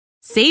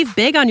Save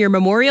big on your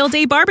Memorial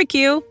Day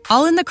barbecue,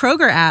 all in the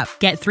Kroger app.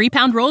 Get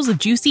 3-pound rolls of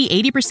juicy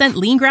 80%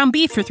 lean ground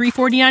beef for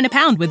 $3.49 a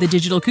pound with a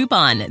digital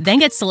coupon. Then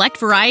get select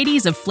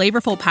varieties of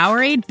flavorful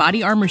Powerade,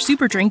 Body Armor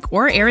Super Drink,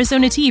 or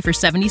Arizona tea for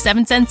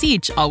 77 cents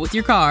each, all with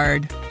your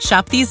card.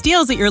 Shop these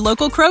deals at your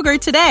local Kroger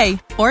today,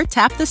 or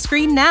tap the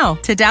screen now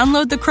to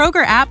download the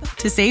Kroger app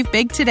to save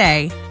big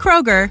today.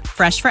 Kroger,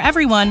 fresh for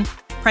everyone.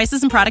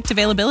 Prices and product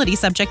availability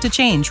subject to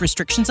change.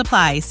 Restrictions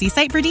apply. See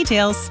site for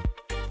details.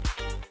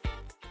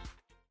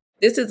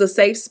 This is a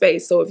safe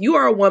space. So if you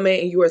are a woman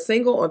and you are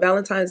single on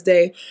Valentine's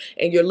Day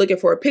and you're looking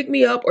for a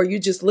pick-me-up, or you're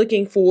just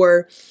looking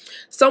for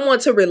someone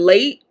to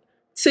relate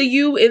to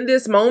you in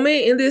this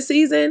moment, in this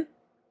season,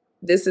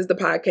 this is the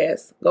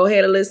podcast. Go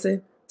ahead and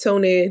listen.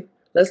 Tune in.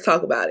 Let's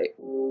talk about it.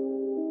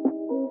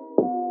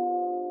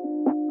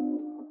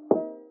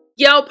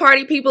 Yo,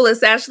 party people,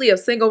 it's Ashley of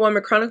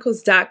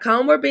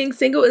SingleWomanChronicles.com, where being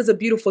single is a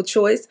beautiful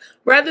choice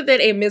rather than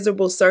a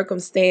miserable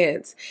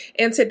circumstance.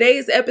 And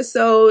today's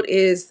episode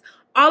is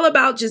all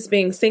about just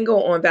being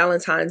single on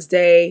Valentine's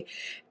Day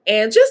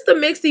and just the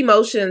mixed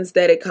emotions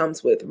that it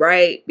comes with,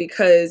 right?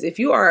 Because if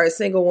you are a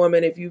single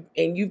woman,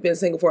 you've been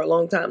single for a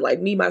long time,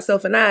 like me,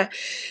 myself, and I,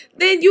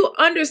 then you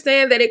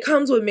understand that it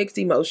comes with mixed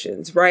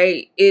emotions,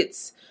 right?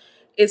 It's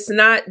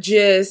not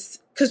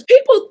just because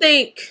people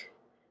think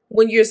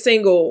when you're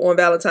single on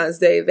Valentine's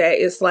Day that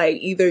it's like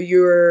either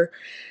you're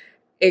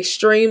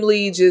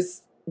extremely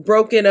just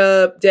broken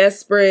up,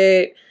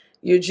 desperate,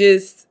 you're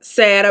just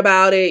sad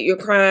about it, you're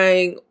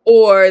crying,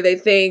 or they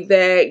think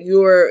that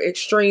you're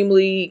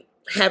extremely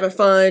having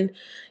fun,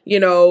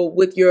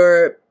 with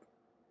your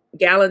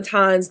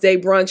Valentine's Day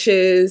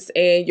brunches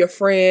and your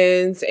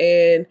friends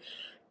and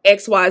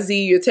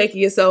XYZ, you're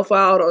taking yourself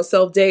out on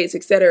self dates,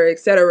 et cetera, et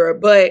cetera.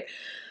 But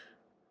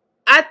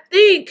I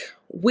think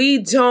we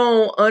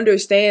don't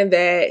understand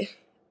that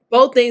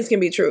both things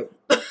can be true.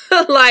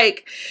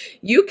 Like,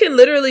 you can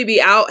literally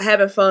be out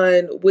having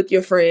fun with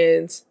your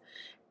friends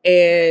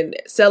and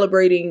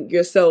celebrating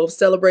yourself,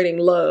 celebrating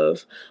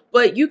love,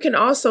 but you can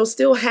also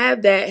still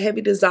have that heavy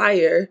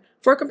desire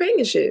for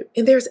companionship.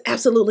 And there's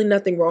absolutely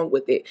nothing wrong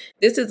with it.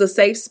 This is a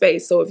safe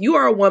space. So if you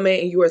are a woman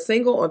and you are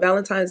single on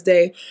Valentine's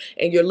Day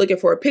and you're looking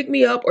for a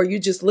pick-me-up, or you're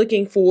just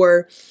looking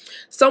for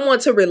someone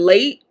to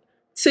relate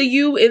to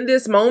you in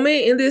this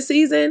moment, in this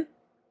season,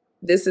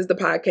 this is the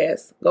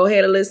podcast. Go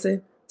ahead and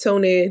listen.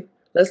 Tune in.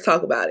 Let's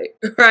talk about it.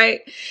 Right?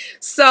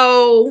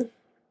 So,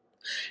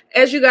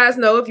 as you guys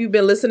know, if you've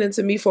been listening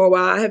to me for a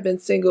while, I have been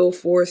single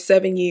for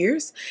 7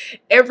 years.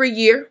 Every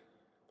year,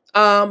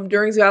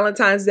 during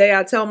Valentine's Day,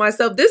 I tell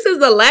myself, this is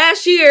the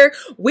last year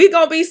we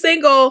gonna be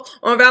single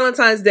on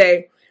Valentine's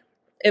Day.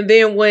 And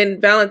then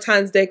when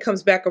Valentine's Day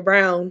comes back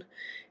around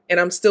and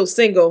I'm still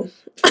single,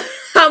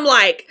 I'm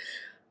like,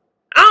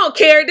 I don't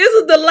care. This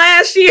is the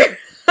last year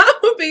I'm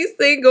gonna be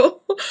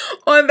single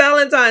on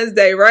Valentine's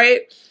Day,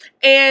 right?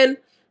 And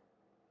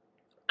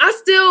I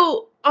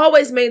still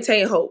always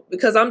maintain hope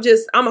because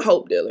I'm a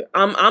hope dealer.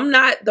 I'm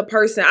not the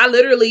person. I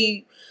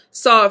literally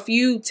saw a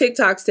few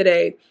TikToks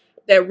today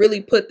that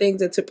really put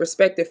things into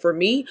perspective for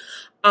me.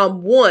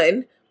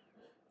 One,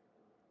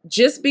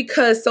 just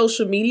because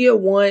social media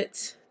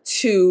wants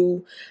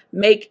to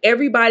make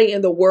everybody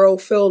in the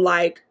world feel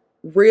like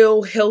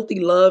real healthy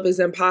love is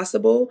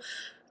impossible,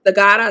 the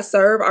God I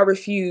serve, I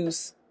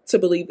refuse to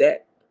believe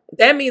that.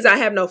 That means I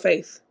have no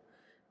faith.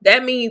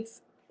 That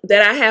means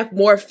that I have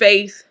more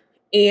faith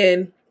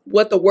in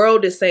what the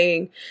world is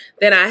saying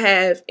than I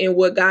have in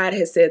what God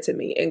has said to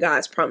me and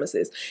God's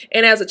promises.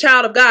 And as a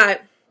child of God,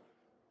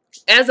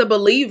 as a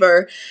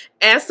believer,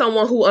 as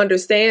someone who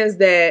understands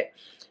that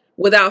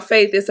without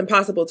faith, it's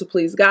impossible to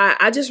please God,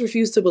 I just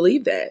refuse to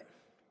believe that.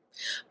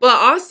 But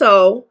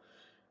also,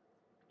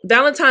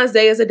 Valentine's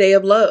Day is a day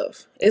of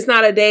love. It's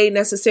not a day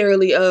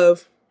necessarily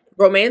of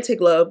romantic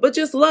love, but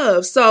just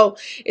love. So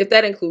if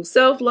that includes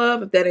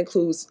self-love, if that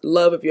includes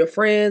love of your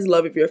friends,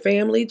 love of your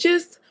family,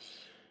 just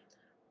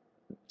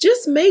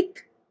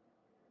make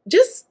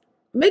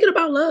it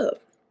about love.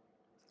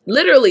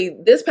 Literally,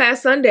 this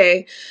past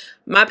Sunday,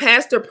 my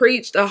pastor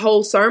preached a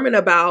whole sermon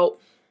about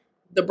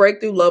the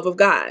breakthrough love of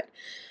God.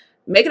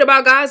 Make it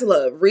about God's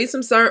love. Read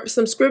some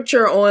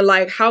scripture on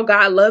like how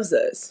God loves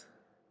us,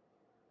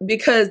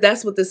 because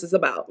that's what this is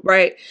about,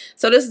 right?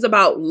 So this is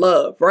about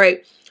love,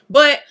 right?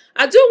 But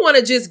I do want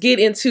to just get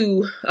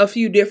into a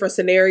few different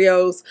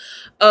scenarios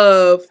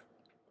of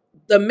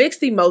the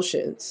mixed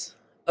emotions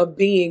of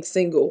being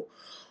single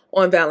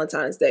on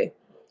Valentine's Day.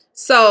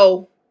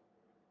 So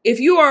if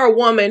you are a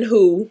woman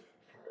who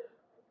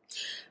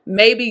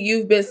maybe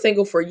you've been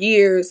single for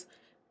years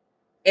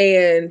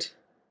and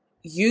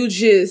you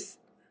just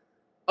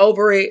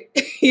over it,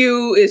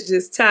 you is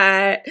just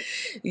tired,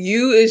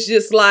 you is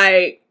just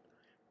like,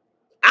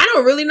 I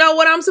don't really know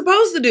what I'm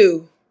supposed to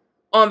do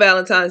on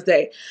Valentine's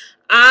Day.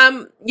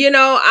 I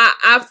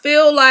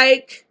feel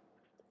like,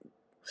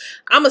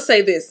 I'm going to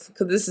say this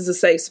because this is a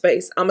safe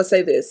space. I'm going to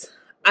say this.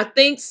 I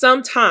think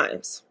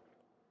sometimes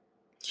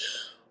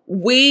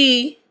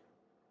we,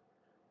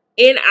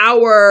 in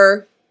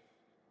our,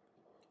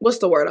 what's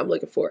the word I'm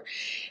looking for?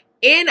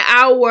 In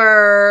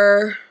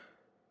our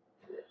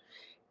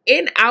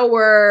in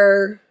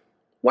our,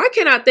 why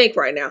can't I think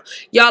right now?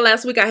 Y'all,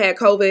 last week I had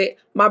COVID.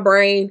 My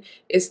brain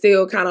is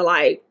still kind of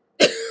like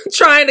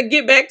trying to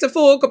get back to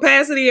full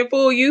capacity and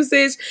full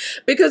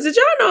usage, because did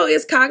y'all know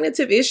it's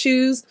cognitive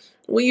issues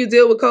when you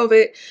deal with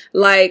COVID?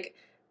 Like,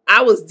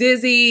 I was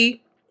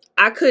dizzy.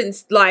 I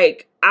couldn't,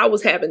 like, I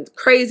was having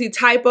crazy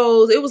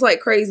typos. It was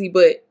like crazy,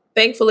 but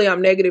thankfully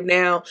I'm negative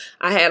now.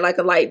 I had like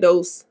a light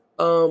dose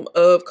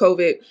of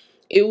COVID.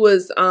 It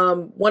was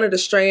one of the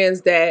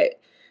strands that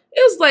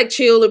it was like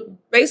chill.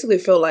 It basically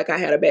felt like I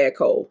had a bad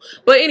cold.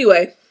 But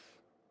anyway,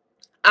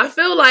 I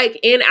feel like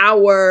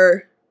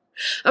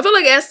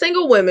as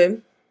single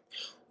women,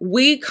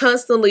 we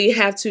constantly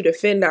have to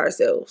defend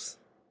ourselves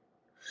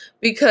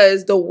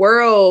because the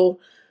world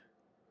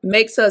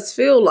makes us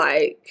feel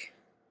like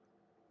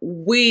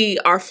we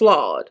are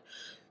flawed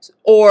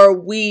or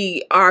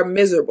we are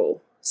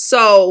miserable.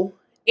 So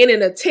in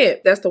an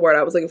attempt, that's the word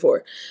I was looking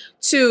for,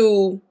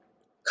 to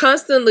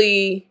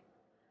constantly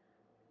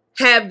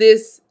have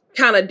this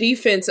kind of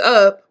defense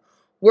up,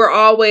 we're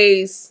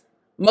always,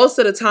 most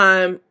of the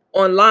time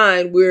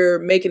online, we're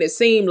making it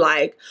seem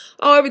like,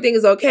 oh, everything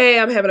is okay.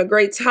 I'm having a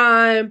great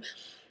time.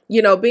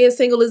 You know, being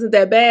single isn't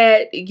that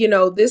bad. You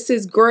know, this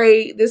is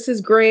great. This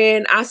is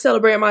grand. I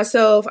celebrate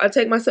myself. I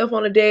take myself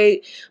on a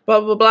date,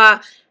 blah, blah,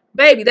 blah.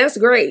 Baby, that's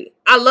great.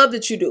 I love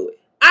that you do it.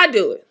 I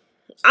do it.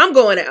 I'm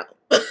going out.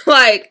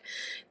 Like,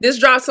 this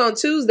drops on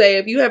Tuesday.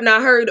 If you have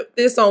not heard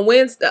this on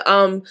Wednesday,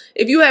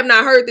 if you have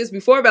not heard this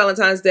before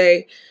Valentine's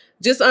Day,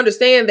 just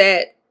understand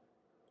that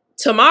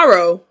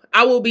tomorrow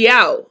I will be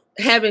out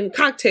having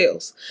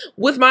cocktails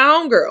with my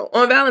homegirl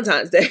on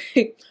Valentine's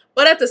Day.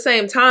 But at the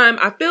same time,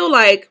 I feel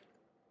like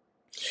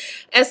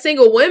as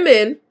single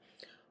women,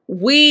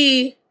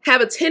 we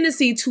have a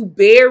tendency to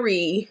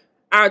bury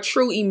our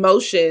true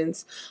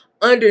emotions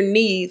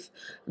underneath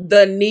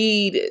the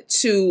need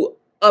to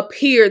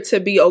appear to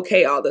be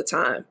okay all the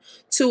time,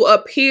 to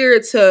appear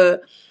to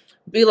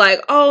be like,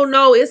 oh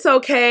no, it's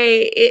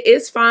okay.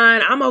 It's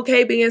fine. I'm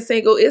okay being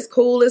single. It's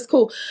cool. It's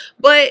cool.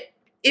 But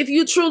if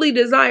you truly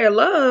desire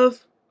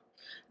love,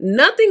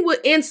 nothing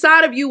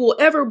inside of you will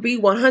ever be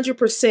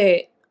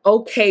 100%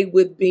 okay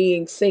with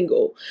being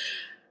single.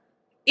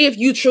 If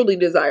you truly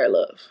desire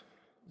love,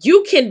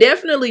 you can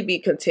definitely be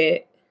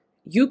content.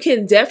 You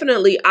can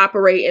definitely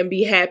operate and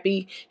be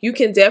happy. You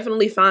can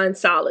definitely find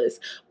solace,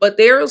 but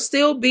there will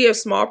still be a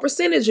small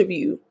percentage of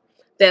you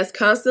that's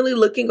constantly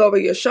looking over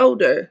your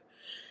shoulder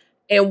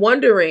and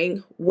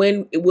wondering,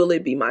 when will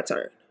it be my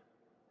turn?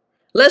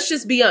 Let's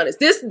just be honest.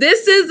 This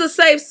is a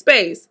safe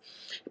space.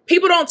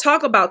 People don't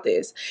talk about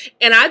this.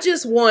 And I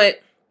just want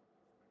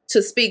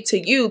to speak to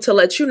you to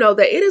let you know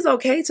that it is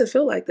okay to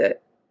feel like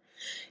that.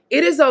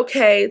 It is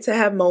okay to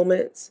have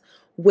moments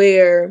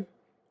where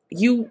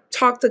you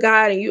talk to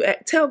God and you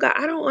tell God,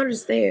 I don't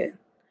understand.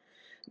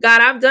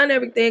 God, I've done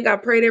everything. I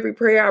prayed every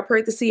prayer. I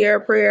prayed the Sierra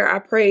prayer. I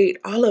prayed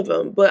all of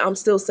them, but I'm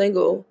still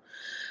single.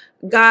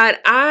 God,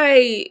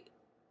 I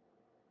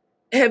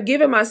have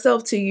given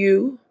myself to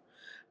you.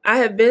 I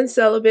have been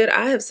celibate.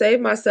 I have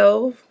saved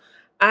myself.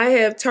 I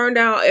have turned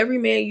down every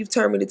man you've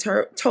told me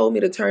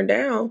to turn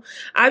down.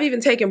 I've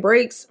even taken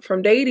breaks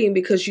from dating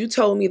because you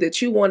told me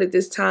that you wanted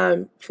this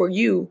time for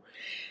you.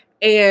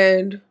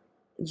 And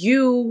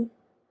you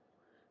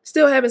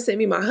still haven't sent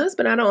me my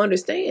husband. I don't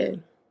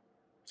understand.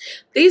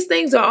 These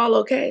things are all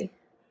okay.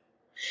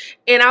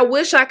 And I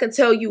wish I could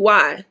tell you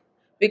why.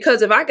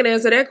 Because if I can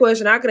answer that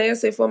question, I can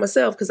answer it for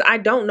myself, because I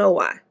don't know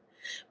why.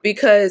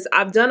 Because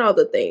I've done all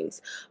the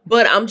things,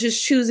 but I'm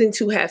just choosing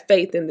to have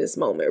faith in this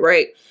moment,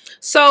 right?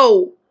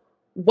 So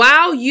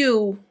while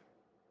you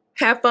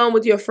have fun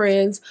with your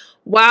friends,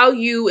 while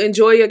you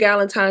enjoy your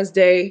Valentine's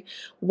Day,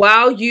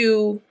 while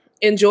you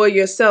enjoy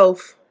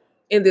yourself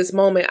in this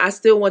moment, I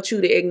still want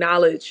you to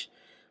acknowledge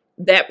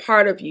that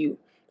part of you.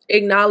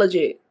 Acknowledge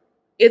it.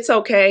 It's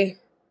okay.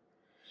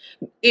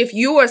 If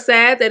you are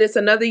sad that it's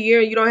another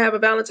year and you don't have a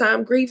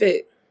Valentine, grieve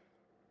it.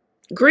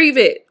 Grieve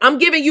it. I'm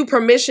giving you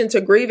permission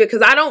to grieve it,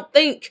 because I don't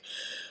think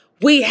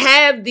we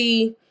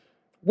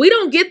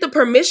don't get the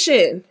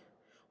permission.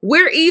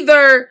 We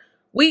either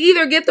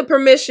get the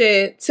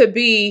permission to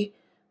be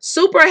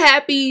super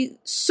happy,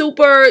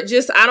 super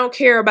just, I don't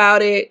care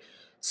about it,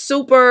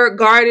 super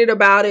guarded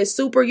about it,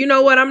 super, you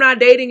know what, I'm not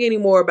dating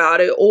anymore about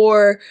it,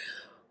 or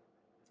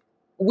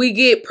we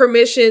get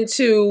permission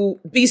to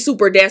be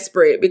super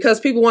desperate because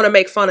people want to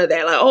make fun of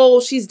that. Like,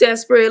 oh, she's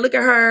desperate. Look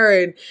at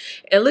her.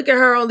 And look at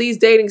her on these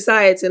dating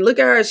sites. And look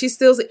at her. She's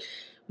still...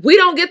 We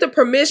don't get the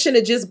permission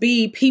to just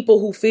be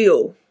people who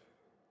feel.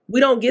 We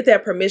don't get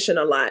that permission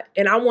a lot.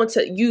 And I want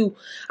to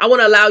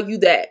allow you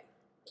that.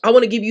 I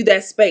want to give you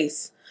that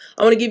space.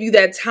 I want to give you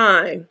that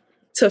time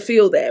to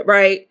feel that,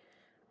 right?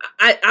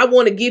 I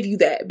want to give you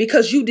that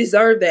because you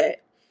deserve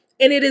that.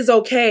 And it is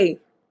okay.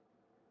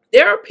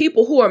 There are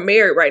people who are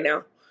married right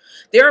now.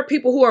 There are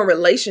people who are in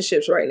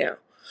relationships right now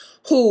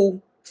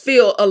who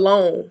feel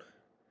alone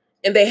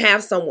and they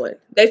have someone.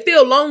 They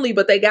feel lonely,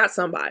 but they got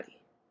somebody.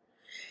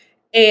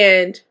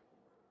 And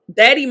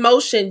that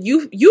emotion,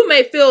 you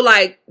may feel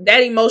like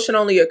that emotion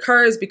only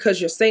occurs because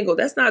you're single.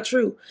 That's not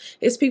true.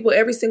 It's people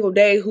every single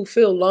day who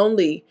feel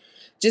lonely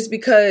just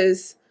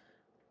because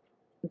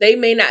they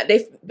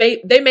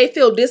may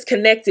feel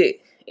disconnected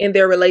in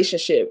their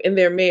relationship, in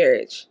their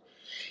marriage,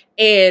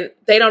 and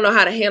they don't know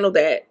how to handle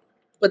that.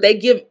 But they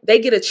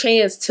get a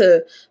chance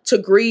to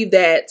grieve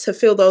that, to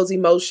feel those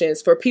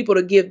emotions, for people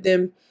to give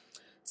them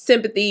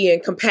sympathy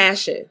and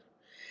compassion.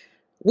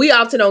 We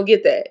often don't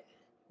get that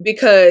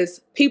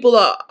because people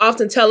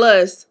often tell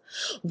us,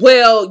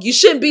 well, you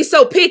shouldn't be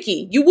so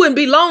picky. You wouldn't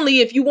be lonely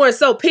if you weren't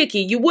so picky.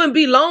 You wouldn't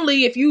be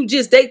lonely if you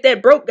just date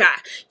that broke guy.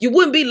 You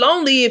wouldn't be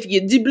lonely if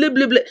you blah,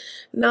 blah, blah.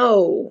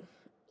 No,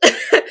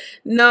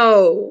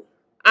 no.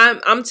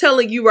 I'm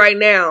telling you right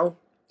now,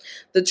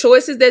 the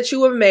choices that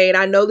you have made,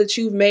 I know that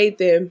you've made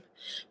them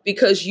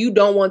because you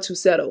don't want to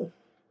settle.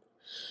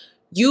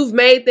 You've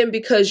made them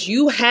because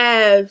you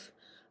have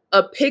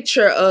a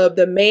picture of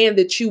the man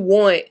that you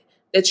want,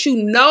 that you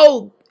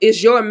know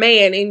is your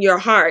man in your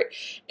heart,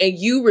 and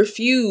you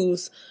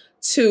refuse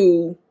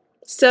to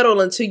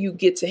settle until you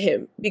get to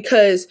him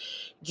because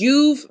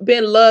you've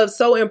been loved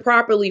so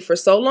improperly for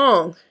so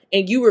long,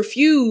 and you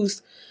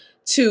refuse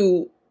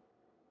to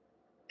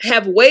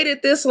have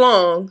waited this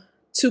long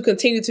to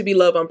continue to be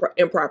loved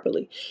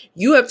improperly.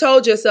 You have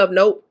told yourself,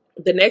 nope,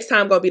 the next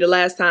time going to be the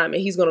last time,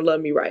 and he's going to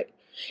love me right.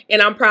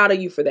 And I'm proud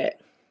of you for that.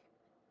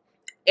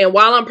 And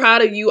while I'm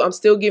proud of you, I'm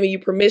still giving you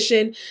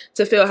permission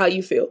to feel how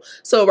you feel.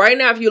 So right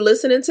now, if you're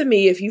listening to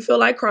me, if you feel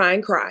like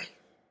crying, cry.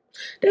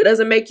 That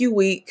doesn't make you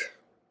weak.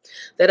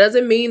 That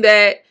doesn't mean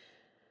that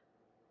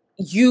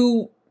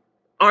you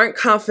aren't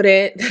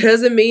confident. That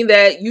doesn't mean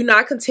that you're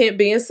not content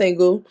being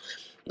single.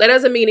 That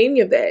doesn't mean any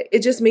of that.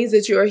 It just means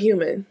that you're a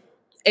human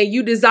and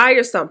you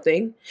desire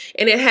something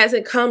and it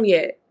hasn't come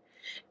yet.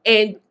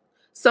 And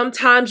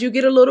sometimes you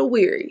get a little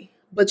weary,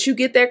 but you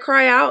get that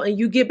cry out and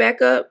you get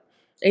back up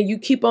and you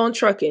keep on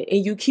trucking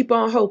and you keep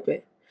on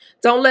hoping.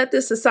 Don't let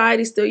this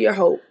society steal your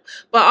hope.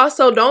 But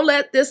also don't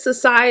let this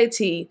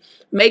society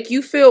make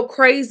you feel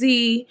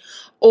crazy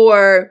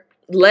or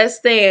less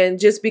than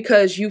just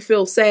because you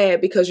feel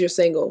sad because you're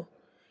single.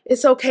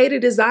 It's okay to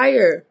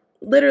desire.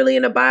 Literally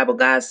in the Bible,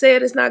 God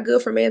said it's not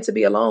good for man to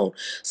be alone.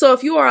 So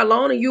if you are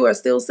alone and you are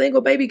still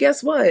single, baby,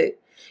 guess what?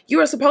 You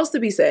are supposed to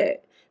be sad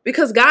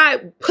because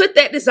God put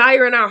that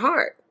desire in our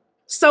heart.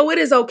 So it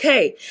is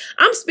okay.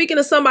 I'm speaking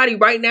to somebody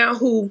right now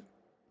who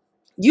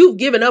you've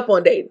given up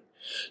on dating.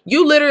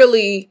 You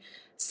literally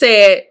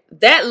said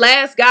that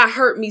last guy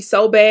hurt me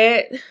so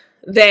bad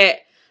that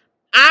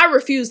I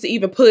refuse to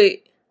even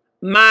put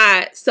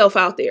myself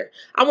out there.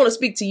 I want to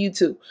speak to you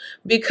too,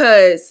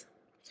 because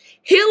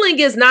healing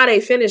is not a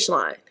finish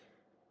line.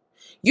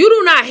 You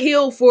do not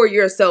heal for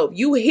yourself.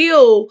 You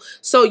heal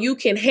so you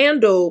can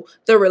handle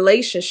the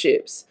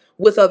relationships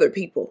with other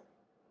people.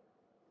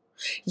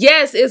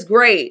 Yes, it's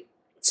great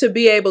to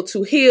be able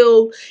to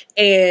heal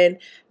and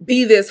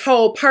be this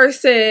whole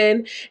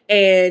person,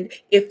 and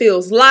it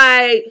feels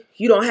light.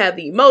 You don't have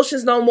the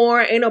emotions no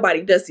more. Ain't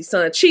nobody dusty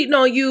son cheating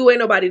on you. Ain't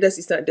nobody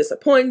dusty son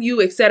disappointing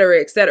you,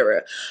 etc.,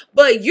 etc.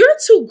 But you're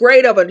too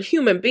great of a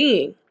human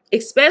being,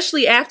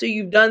 especially after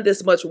you've done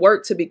this much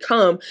work to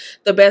become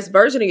the best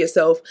version of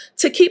yourself,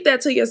 to keep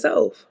that to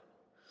yourself.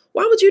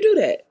 Why would you do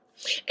that?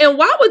 And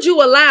why would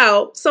you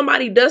allow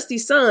somebody dusty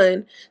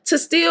son to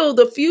steal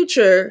the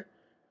future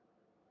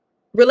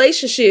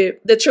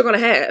relationship that you're going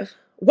to have?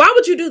 Why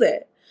would you do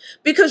that?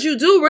 Because you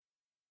do.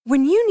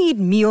 When you need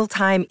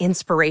mealtime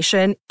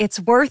inspiration,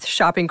 it's worth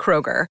shopping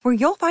Kroger, where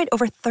you'll find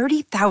over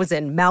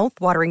 30,000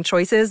 mouth-watering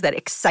choices that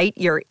excite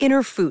your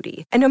inner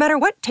foodie. And no matter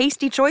what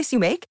tasty choice you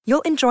make,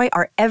 you'll enjoy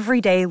our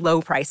everyday low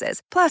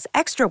prices, plus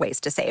extra ways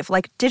to save,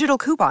 like digital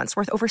coupons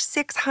worth over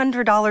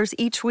 $600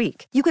 each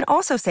week. You can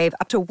also save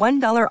up to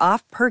 $1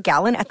 off per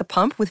gallon at the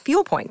pump with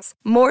fuel points.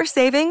 More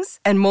savings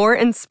and more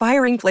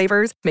inspiring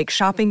flavors make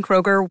shopping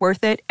Kroger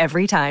worth it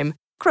every time.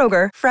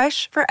 Kroger,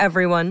 fresh for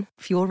everyone.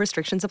 Fuel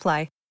restrictions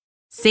apply.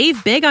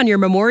 Save big on your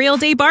Memorial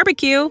Day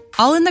barbecue,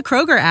 all in the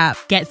Kroger app.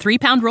 Get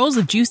 3-pound rolls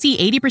of juicy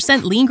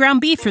 80% lean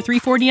ground beef for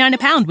 $3.49 a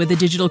pound with a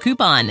digital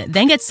coupon.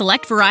 Then get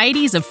select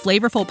varieties of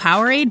flavorful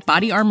Powerade,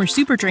 Body Armor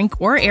Super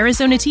Drink, or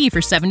Arizona tea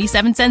for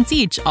 77 cents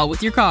each, all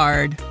with your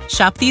card.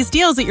 Shop these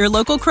deals at your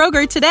local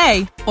Kroger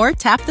today, or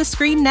tap the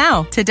screen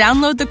now to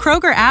download the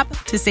Kroger app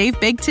to save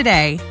big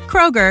today.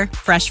 Kroger,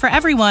 fresh for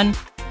everyone.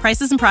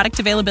 Prices and product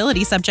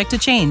availability subject to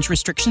change.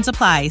 Restrictions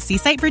apply. See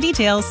site for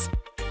details.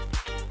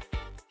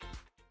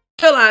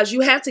 Realize you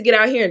have to get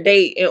out here and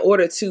date in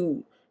order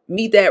to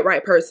meet that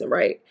right person,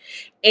 right?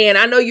 And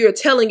I know you're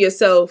telling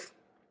yourself,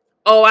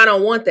 oh, I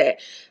don't want that.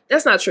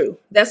 That's not true.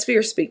 That's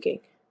fear speaking.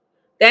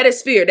 That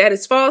is fear. That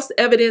is false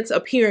evidence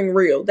appearing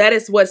real. That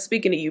is what's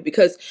speaking to you,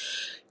 because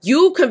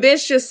you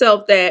convinced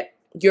yourself that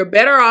you're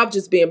better off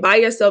just being by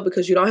yourself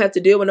because you don't have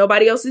to deal with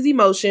nobody else's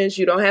emotions.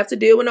 You don't have to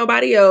deal with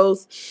nobody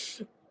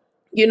else,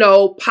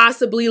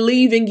 possibly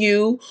leaving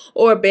you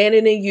or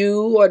abandoning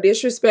you or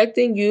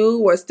disrespecting you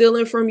or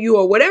stealing from you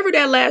or whatever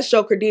that last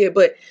joker did.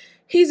 But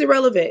he's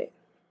irrelevant.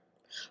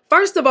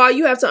 First of all,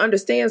 you have to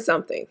understand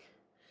something.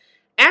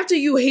 After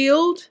you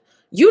healed,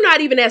 you're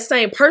not even that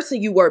same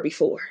person you were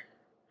before.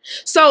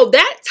 So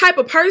that type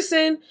of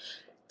person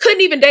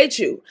couldn't even date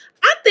you.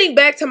 I think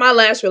back to my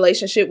last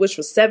relationship, which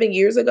was 7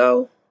 years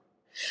ago.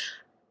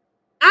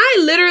 I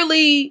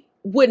literally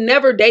would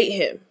never date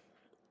him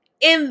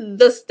in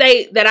the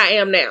state that I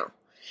am now.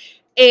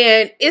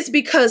 And it's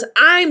because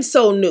I'm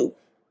so new.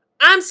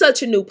 I'm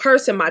such a new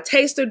person. My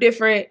tastes are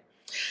different.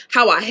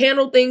 How I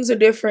handle things are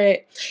different.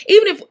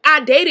 Even if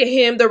I dated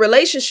him, the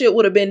relationship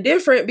would have been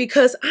different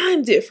because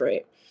I'm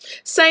different.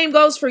 Same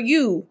goes for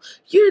you.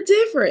 You're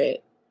different.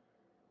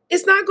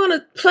 It's not going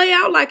to play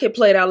out like it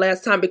played out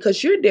last time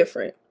because you're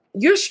different.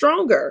 You're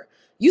stronger.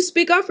 You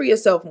speak up for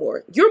yourself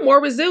more. You're more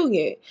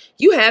resilient.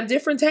 You have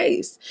different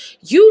tastes.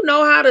 You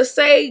know how to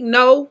say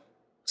no,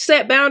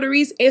 set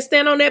boundaries, and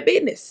stand on that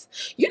business.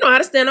 You know how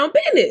to stand on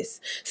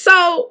business.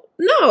 So,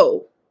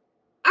 no,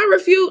 I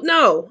refuse.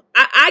 No,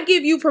 I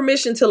give you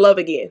permission to love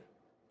again.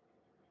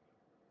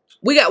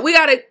 We got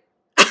to,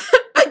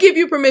 I give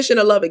you permission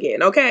to love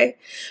again, okay?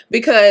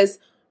 Because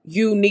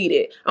you need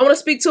it. I want to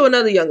speak to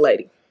another young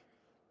lady.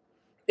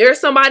 There's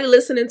somebody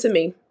listening to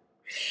me,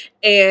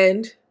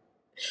 and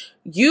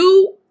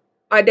you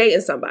are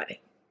dating somebody.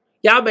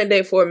 Y'all been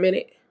dating for a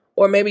minute,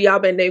 or maybe y'all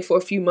been dating for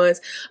a few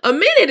months. A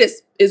minute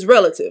is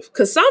relative,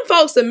 because some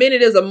folks a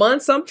minute is a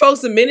month, some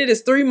folks a minute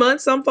is 3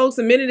 months, some folks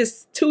a minute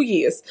is 2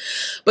 years.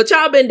 But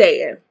y'all been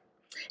dating,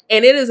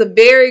 and it is a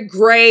very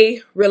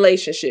gray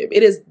relationship.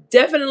 It is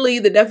definitely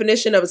the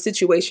definition of a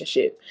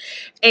situationship.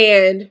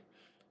 And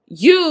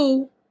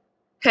you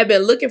have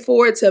been looking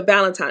forward to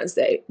Valentine's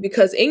Day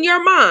because in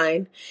your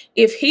mind,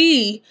 if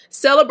he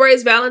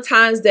celebrates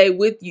Valentine's Day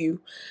with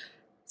you,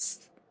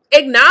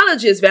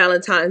 acknowledges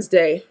Valentine's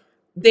Day,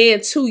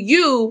 then to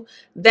you,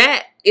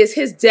 that is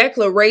his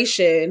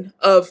declaration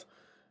of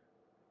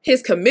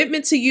his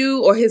commitment to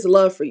you or his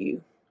love for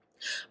you.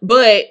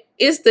 But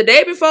it's the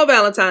day before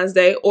Valentine's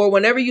Day, or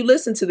whenever you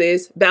listen to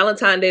this,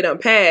 Valentine's Day done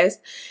passed,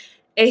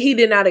 and he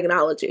did not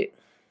acknowledge it.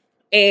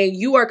 And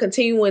you are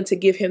continuing to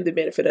give him the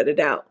benefit of the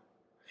doubt.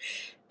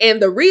 And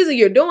the reason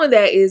you're doing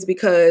that is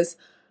because,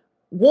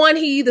 one,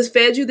 he either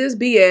fed you this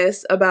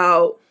BS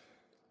about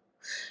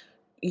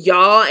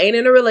y'all ain't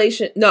in a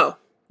relation. No,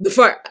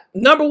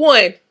 number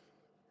one,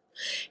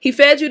 he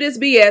fed you this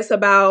BS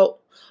about,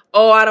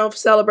 oh, I don't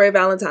celebrate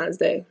Valentine's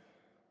Day.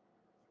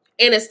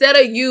 And instead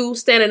of you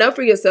standing up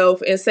for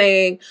yourself and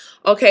saying,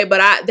 okay, but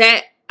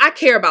I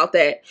care about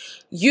that,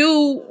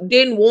 you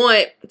didn't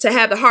want to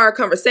have the hard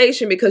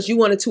conversation because you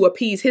wanted to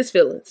appease his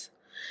feelings.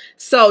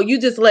 So you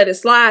just let it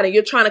slide, and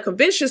you're trying to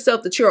convince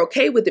yourself that you're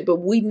okay with it,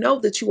 but we know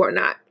that you are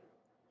not.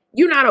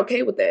 You're not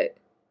okay with that.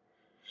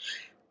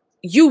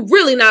 You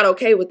really not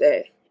okay with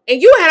that.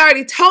 And you had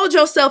already told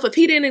yourself if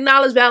he didn't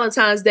acknowledge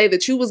Valentine's Day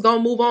that you was going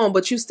to move on,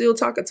 but you still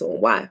talking to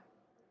him. Why?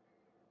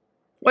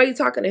 Why are you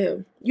talking to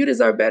him? You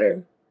deserve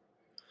better.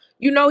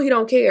 You know he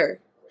don't care.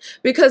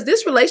 Because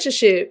this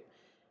relationship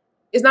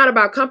is not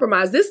about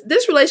compromise.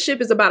 This relationship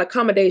is about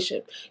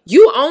accommodation.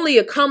 You only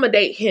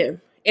accommodate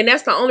him. And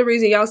that's the only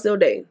reason y'all still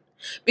dating.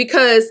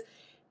 Because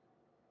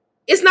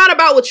it's not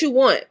about what you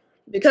want.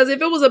 Because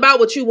if it was about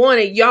what you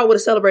wanted, y'all would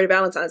have celebrated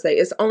Valentine's Day.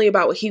 It's only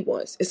about what he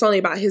wants. It's only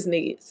about his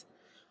needs.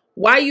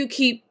 Why you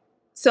keep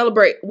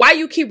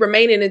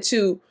remaining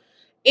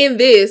in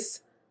this?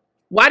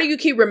 Why do you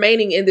keep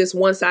remaining in this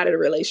one side of the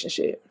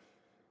relationship?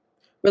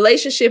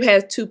 Relationship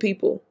has two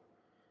people.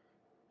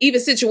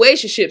 Even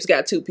situationships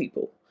got two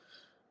people.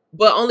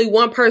 But only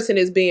one person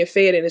is being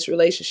fed in this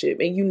relationship.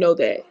 And you know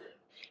that.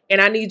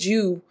 And I need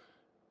you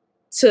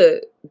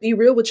to be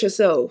real with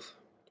yourself.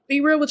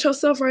 Be real with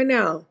yourself right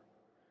now.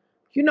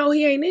 You know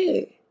he ain't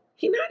it.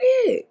 He not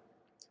it.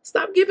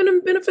 Stop giving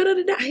him benefit of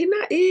the doubt. He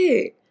not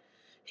it.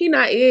 He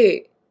not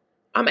it.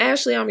 I'm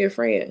Ashley. I'm your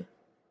friend.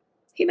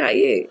 He not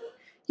it.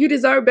 You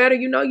deserve better.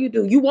 You know you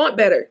do. You want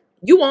better.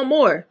 You want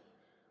more.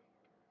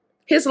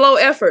 His low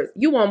effort.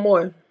 You want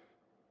more.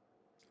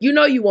 You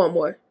know you want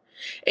more.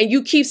 And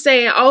you keep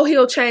saying, oh,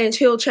 he'll change.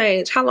 He'll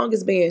change. How long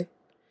it's been?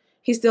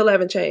 He still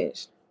haven't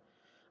changed.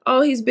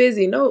 Oh, he's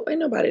busy. No, ain't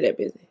nobody that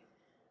busy.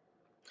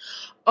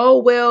 Oh,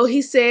 well,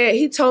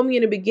 he told me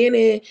in the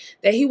beginning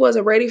that he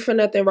wasn't ready for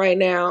nothing right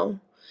now.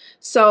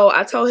 So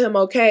I told him,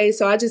 okay,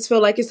 so I just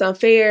feel like it's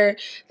unfair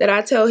that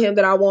I tell him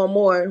that I want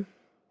more.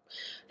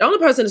 The only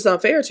person it's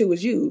unfair to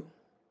was you.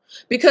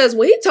 Because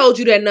when he told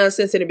you that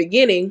nonsense in the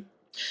beginning,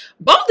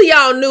 both of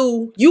y'all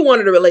knew you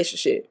wanted a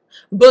relationship.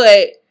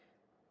 But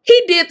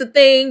he did the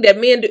thing that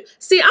men do.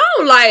 See,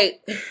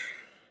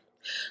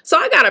 so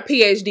I got a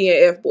PhD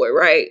in F-boy,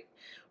 right?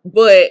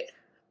 But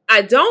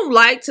I don't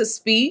like to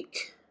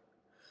speak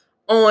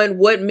on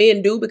what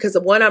men do because,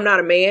 of one, I'm not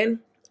a man.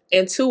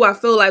 And two, I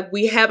feel like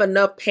we have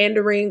enough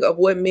pandering of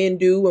what men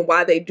do and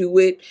why they do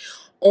it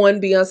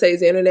on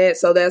Beyonce's internet.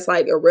 So that's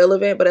like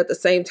irrelevant. But at the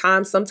same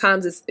time,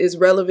 sometimes it's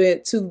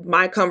relevant to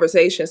my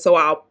conversation. So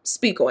I'll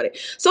speak on it.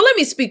 So let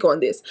me speak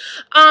on this.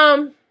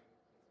 In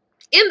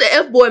the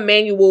F-boy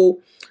manual,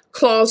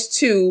 clause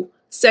 2,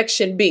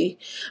 section B,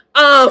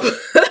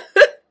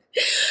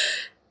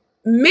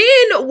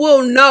 men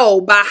will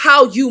know by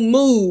how you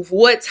move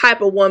what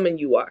type of woman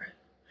you are.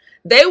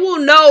 They will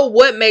know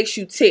what makes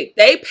you tick.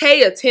 They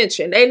pay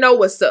attention. They know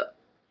what's up.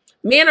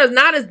 Men are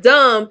not as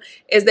dumb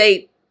as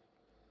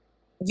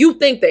you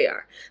think they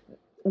are.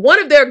 One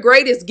of their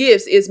greatest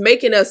gifts is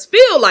making us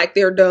feel like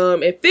they're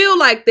dumb and feel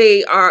like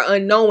they are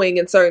unknowing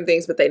in certain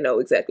things, but they know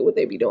exactly what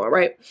they be doing,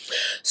 right?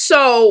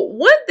 So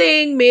one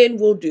thing men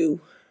will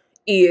do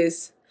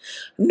is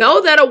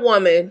know that a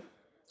woman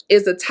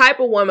is the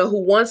type of woman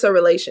who wants a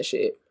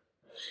relationship.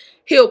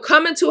 He'll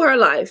come into her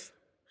life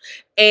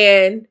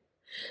and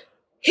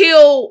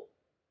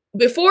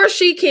before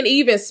she can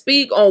even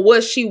speak on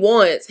what she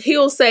wants,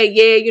 he'll say,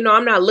 yeah,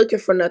 I'm not looking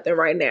for nothing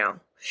right now.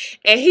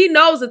 And he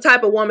knows the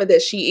type of woman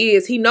that she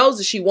is. He knows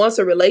that she wants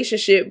a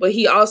relationship, but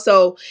he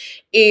also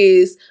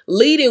is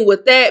leading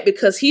with that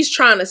because he's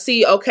trying to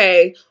see,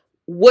 okay,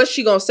 what's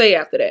she going to say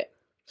after that?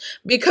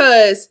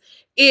 Because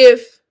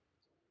if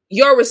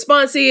your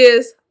response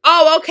is,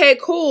 oh, okay,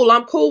 cool,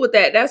 I'm cool with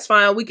that, that's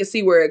fine, we can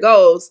see where it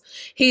goes.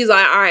 He's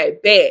like, all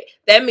right, bet.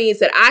 That means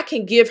that I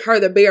can give her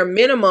the bare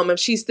minimum if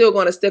she's still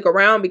going to stick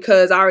around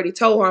because I already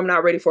told her I'm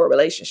not ready for a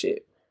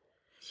relationship.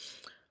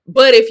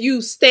 But if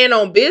you stand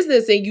on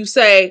business and you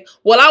say,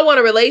 well, I want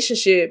a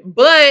relationship,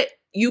 but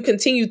you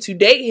continue to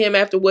date him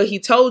after what he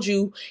told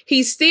you,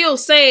 you still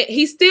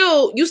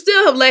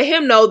have let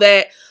him know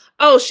that,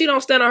 oh, she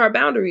don't stand on her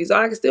boundaries.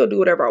 I can still do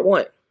whatever I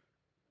want.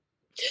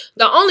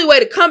 The only way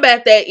to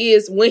combat that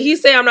is when he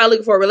say, I'm not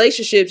looking for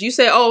relationships, you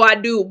say, oh, I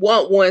do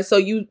want one. So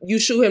you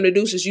shoot him the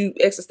deuces, you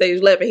exit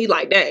stage left, and he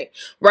like, dang,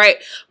 right?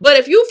 But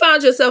if you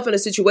found yourself in a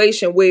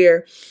situation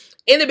where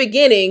in the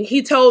beginning,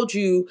 he told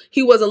you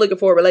he wasn't looking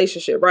for a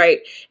relationship, right?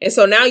 And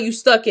so now you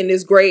stuck in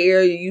this gray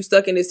area, you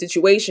stuck in this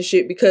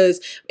situationship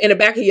because in the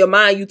back of your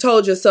mind, you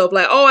told yourself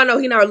like, oh, I know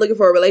he's not looking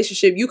for a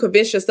relationship. You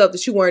convinced yourself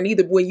that you weren't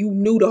either when you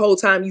knew the whole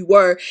time you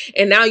were.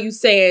 And now you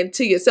saying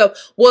to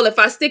yourself, well, if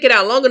I stick it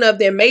out long enough,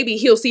 then maybe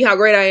he'll see how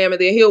great I am and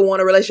then he'll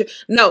want a relationship.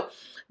 No,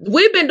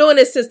 we've been doing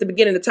this since the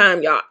beginning of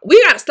time, y'all.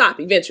 We got to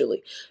stop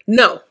eventually.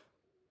 No,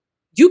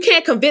 you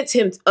can't convince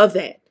him of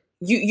that.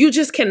 You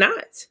just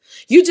cannot.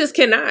 You just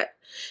cannot.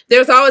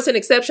 There's always an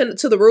exception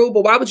to the rule,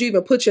 but why would you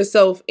even put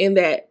yourself in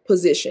that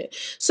position?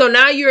 So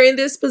now you're in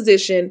this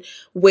position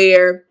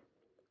where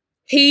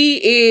he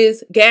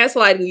is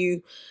gaslighting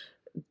you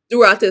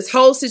throughout this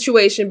whole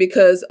situation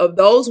because of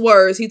those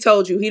words. He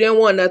told you he didn't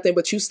want nothing,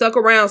 but you stuck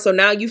around. So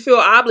now you feel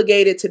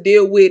obligated to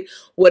deal with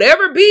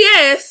whatever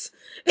BS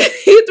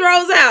he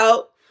throws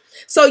out.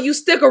 So you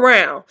stick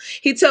around.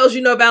 He tells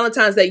you,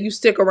 Valentine's Day, you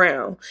stick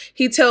around.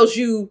 He tells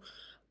you,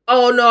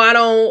 oh no,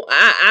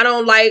 I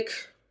don't like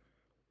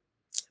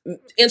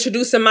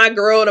introducing my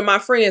girl to my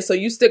friends. So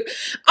you stick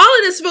all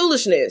of this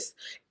foolishness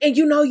and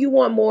you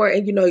want more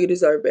and you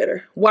deserve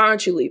better. Why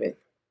aren't you leaving?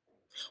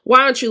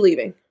 Why aren't you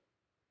leaving?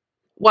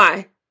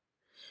 Why?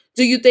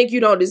 Do you think you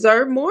don't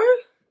deserve more?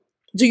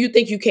 Do you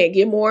think you can't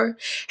get more?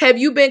 Have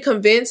you been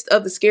convinced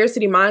of the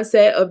scarcity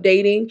mindset of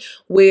dating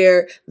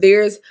where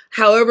there's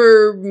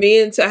however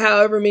men to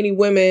however many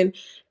women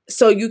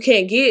so you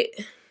can't get?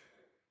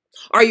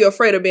 Are you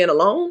afraid of being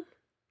alone?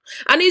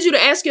 I need you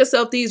to ask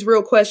yourself these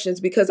real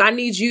questions because I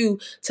need you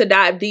to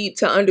dive deep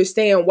to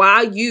understand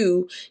why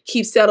you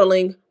keep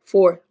settling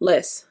for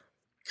less.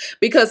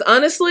 Because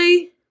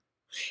honestly,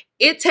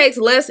 it takes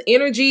less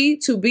energy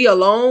to be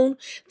alone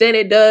than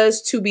it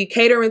does to be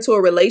catering to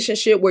a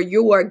relationship where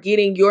you are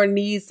getting your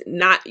needs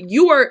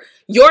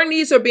your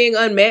needs are being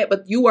unmet,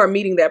 but you are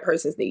meeting that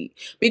person's need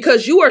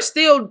because you are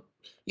still,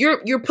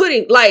 you're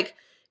putting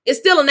it's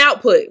still an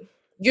output.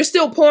 You're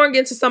still pouring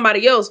into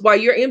somebody else while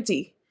you're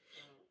empty.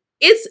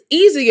 It's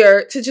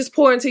easier to just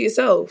pour into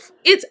yourself.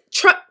 It's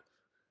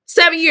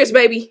 7 years,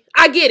 baby.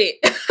 I get it.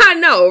 I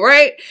know,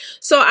 right?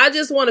 So I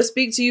just want to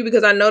speak to you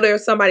because I know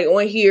there's somebody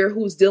on here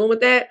who's dealing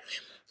with that.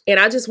 And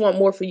I just want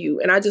more for you.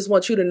 And I just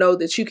want you to know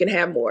that you can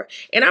have more.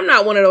 And I'm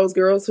not one of those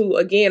girls who,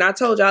 again, I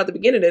told y'all at the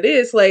beginning of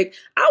this, I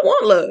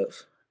want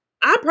love.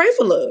 I pray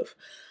for love.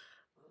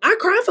 I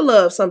cry for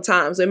love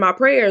sometimes in my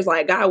prayers,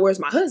 like, God, where's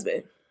my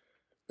husband?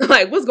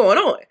 What's going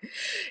on?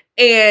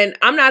 And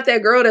I'm not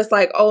that girl that's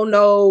like, oh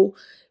no,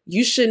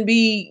 you shouldn't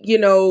be,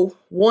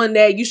 one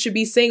that you should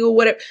be single,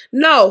 whatever.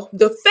 No,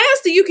 the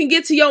faster you can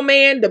get to your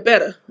man, the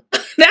better.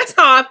 That's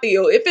how I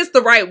feel, if it's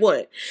the right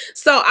one.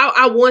 So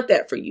I want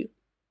that for you.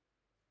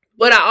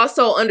 But I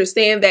also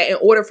understand that in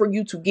order for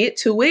you to get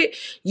to it,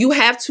 you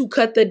have to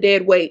cut the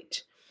dead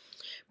weight.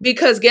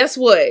 Because guess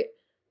what?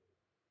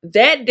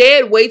 That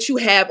dead weight you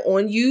have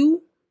on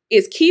you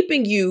is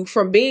keeping you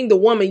from being the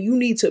woman you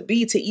need to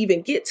be to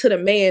even get to the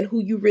man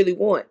who you really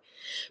want.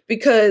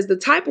 Because the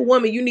type of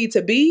woman you need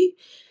to be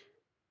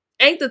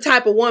ain't the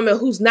type of woman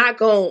who's not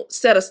going to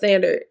set a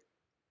standard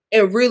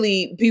and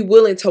really be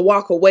willing to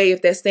walk away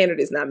if that standard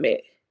is not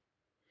met.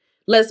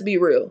 Let's be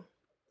real.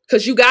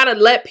 Because you got to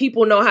let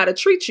people know how to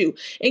treat you.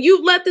 And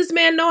you've let this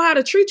man know how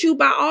to treat you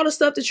by all the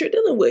stuff that you're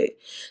dealing with.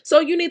 So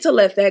you need to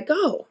let that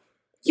go.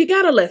 You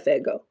got to let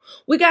that go.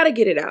 We got to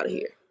get it out of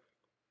here.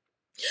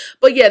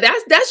 But yeah,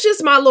 that's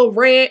just my little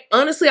rant.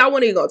 Honestly, I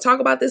wasn't even going to talk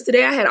about this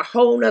today. I had a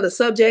whole nother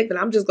subject that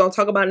I'm just going to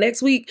talk about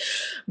next week.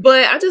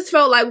 But I just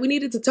felt like we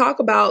needed to talk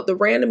about the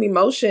random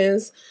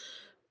emotions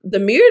the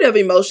myriad of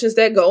emotions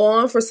that go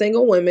on for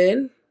single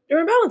women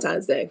during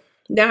Valentine's Day.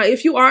 Now,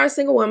 if you are a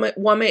single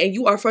woman and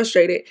you are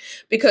frustrated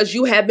because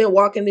you have been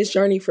walking this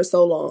journey for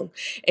so long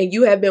and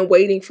you have been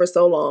waiting for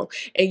so long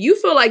and you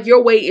feel like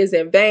your wait is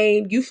in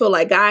vain, you feel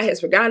like God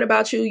has forgotten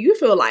about you, you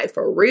feel like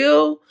for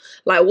real,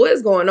 like what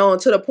is going on,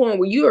 to the point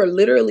where you are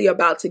literally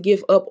about to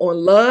give up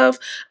on love,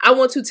 I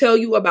want to tell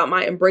you about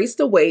my Embrace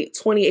the Wait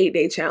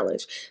 28-day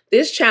challenge.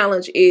 This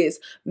challenge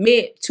is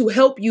meant to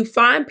help you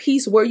find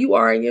peace where you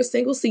are in your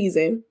single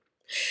season,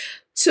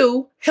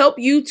 to help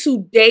you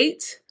to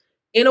date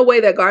in a way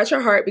that guards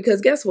your heart,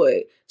 because guess what?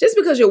 Just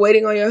because you're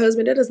waiting on your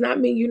husband, that does not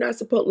mean you're not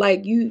supposed, like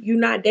you're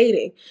not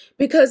dating.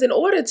 Because in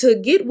order to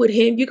get with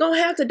him, you're going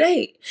to have to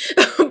date.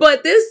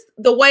 But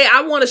the way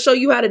I want to show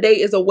you how to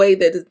date is a way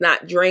that does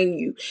not drain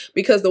you.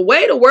 Because the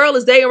way the world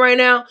is dating right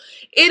now,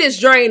 it is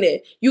draining.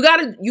 You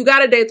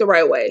gotta date the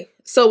right way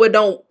so it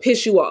don't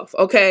piss you off,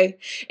 okay?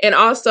 And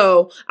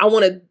also, I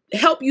want to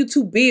help you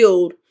to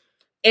build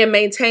and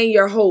maintain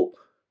your hope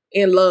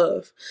in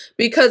love.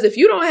 Because if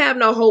you don't have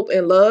no hope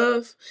in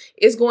love,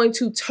 it's going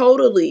to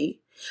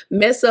totally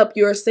mess up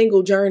your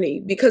single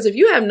journey. Because if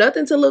you have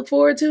nothing to look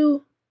forward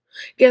to,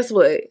 guess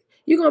what?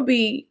 You're going to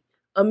be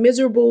a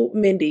miserable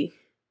Mindy.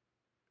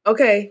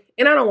 Okay?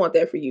 And I don't want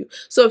that for you.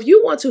 So if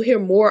you want to hear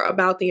more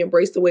about the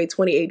Embrace the Wait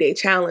 28-day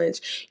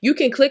challenge, you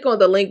can click on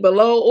the link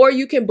below, or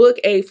you can book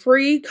a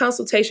free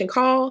consultation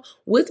call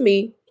with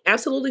me,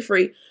 absolutely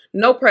free.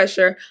 No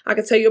pressure. I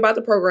can tell you about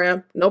the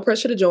program. No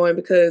pressure to join,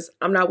 because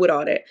I'm not with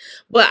all that.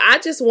 But I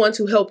just want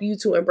to help you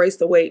to embrace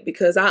the wait,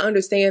 because I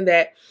understand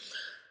that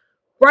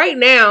right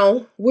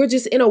now we're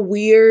just in a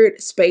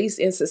weird space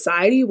in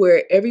society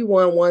where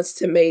everyone wants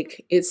to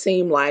make it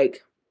seem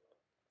like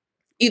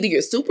either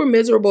you're super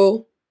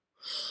miserable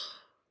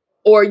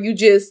or you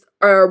just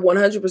are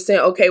 100%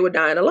 okay with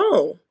dying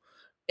alone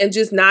and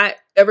just not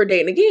ever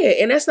dating again.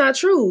 And that's not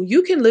true.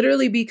 You can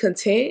literally be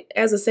content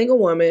as a single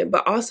woman,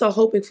 but also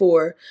hoping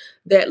for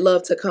that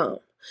love to come.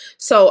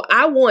 So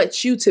I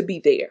want you to be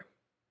there.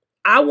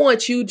 I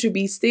want you to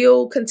be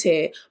still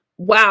content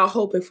while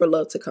hoping for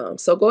love to come.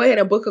 So go ahead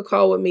and book a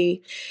call with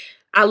me.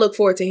 I look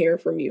forward to hearing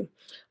from you.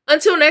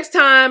 Until next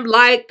time,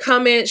 like,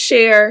 comment,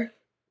 share.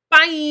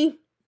 Bye.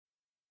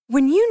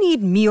 When you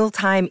need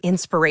mealtime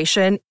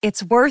inspiration,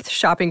 it's worth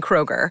shopping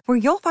Kroger, where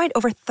you'll find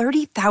over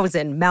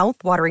 30,000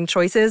 mouth-watering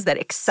choices that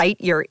excite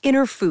your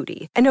inner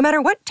foodie. And no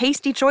matter what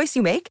tasty choice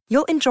you make,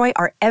 you'll enjoy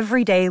our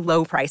everyday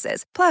low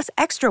prices, plus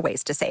extra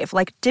ways to save,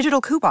 like digital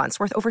coupons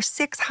worth over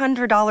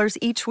 $600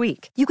 each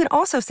week. You can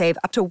also save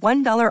up to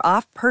 $1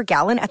 off per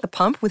gallon at the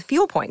pump with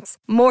fuel points.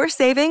 More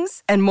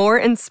savings and more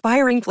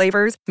inspiring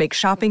flavors make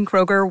shopping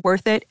Kroger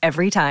worth it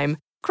every time.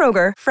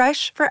 Kroger,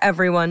 fresh for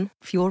everyone.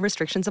 Fuel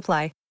restrictions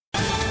apply.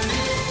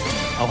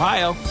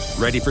 Ohio,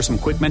 ready for some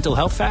quick mental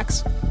health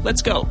facts?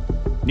 Let's go.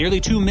 Nearly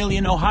 2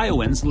 million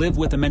Ohioans live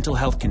with a mental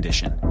health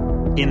condition.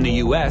 In the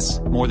U.S.,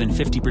 more than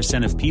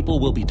 50% of people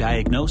will be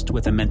diagnosed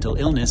with a mental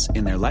illness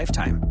in their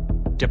lifetime.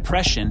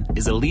 Depression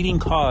is a leading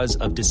cause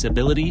of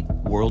disability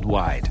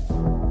worldwide.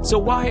 So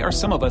why are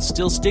some of us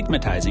still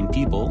stigmatizing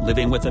people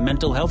living with a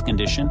mental health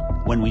condition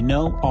when we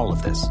know all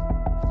of this?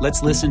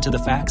 Let's listen to the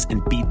facts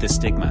and beat the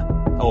stigma.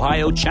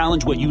 Ohio,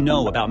 challenge what you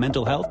know about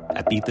mental health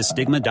at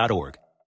beatthestigma.org.